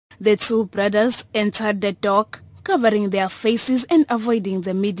The two brothers entered the dock, covering their faces and avoiding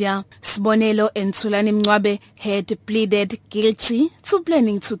the media. Sibonelo and Thulani Mncwabe had pleaded guilty to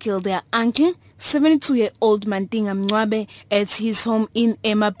planning to kill their uncle, 72-year-old Mantinga Mncwabe, at his home in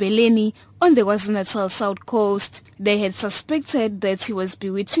Emabeleni on the KwaZulu-Natal South Coast. They had suspected that he was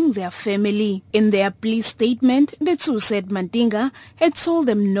bewitching their family. In their plea statement, the two said Mantinga had told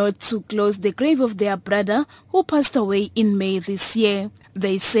them not to close the grave of their brother who passed away in May this year.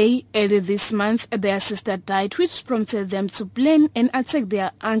 They say early this month their sister died, which prompted them to plan and attack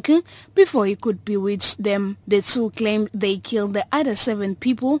their uncle before he could bewitch them. The two claimed they killed the other 7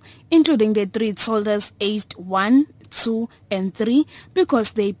 people, including the 3 soldiers aged 1, 2, and 3,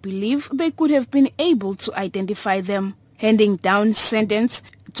 because they believe they could have been able to identify them. Handing down sentence,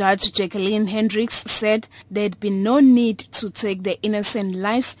 Judge Jacqueline Hendricks said there had been no need to take the innocent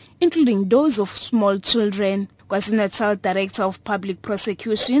lives, including those of small children. KwaZulu-Natal Director of Public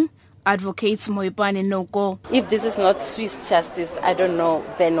Prosecution, Advocate Moipane Noko. If this is not swift justice, I don't know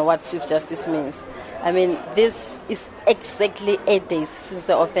then what swift justice means. I mean, this is exactly 8 days since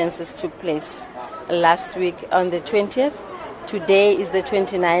the offences took place. Last week on the 20th, today is the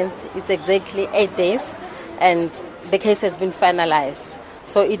 29th, it's exactly 8 days, and the case has been finalized.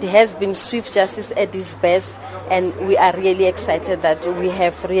 So it has been swift justice at its best, and we are really excited that we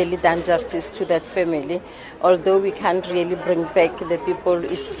have really done justice to that family. Although we can't really bring back the people,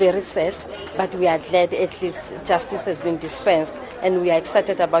 it's very sad, but we are glad at least justice has been dispensed, and we are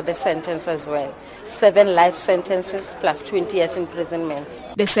excited about the sentence as well. 7 life sentences plus 20 years imprisonment.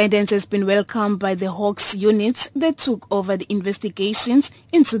 The sentence has been welcomed by the Hawks units that took over the investigations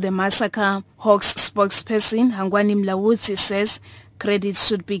into the massacre. Hawks spokesperson Hangwani Mlawuti says credit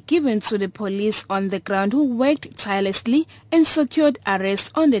should be given to the police on the ground who worked tirelessly and secured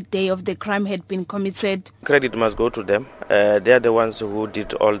arrest on the day of the crime had been committed. Credit must go to them. They are the ones who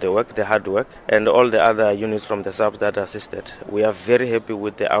did all the work, the hard work, and all the other units from the subs that assisted. We are very happy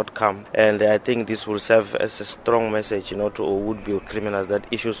with the outcome, and I think this will serve as a strong message, to would-be criminals that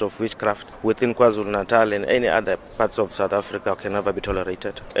issues of witchcraft within KwaZulu-Natal and any other parts of South Africa can never be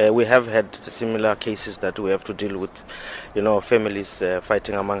tolerated. We have had similar cases that we have to deal with, families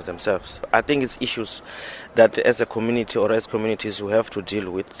fighting amongst themselves. I think it's issues that as a community or as communities we have to deal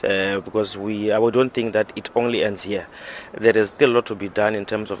with because I don't think that it only ends here. There is still a lot to be done in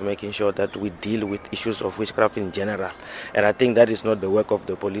terms of making sure that we deal with issues of witchcraft in general. And I think that is not the work of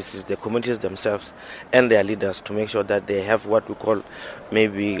the police, it's the communities themselves and their leaders to make sure that they have what we call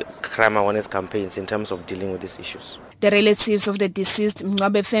maybe crime awareness campaigns in terms of dealing with these issues. The relatives of the deceased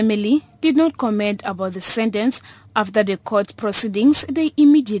Mncwabe family did not comment about the sentence. After the court proceedings, they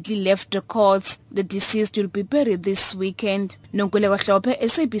immediately left the courts. The deceased will be buried this weekend. Nonkululeko Hlophe,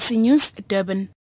 SABC News, Durban.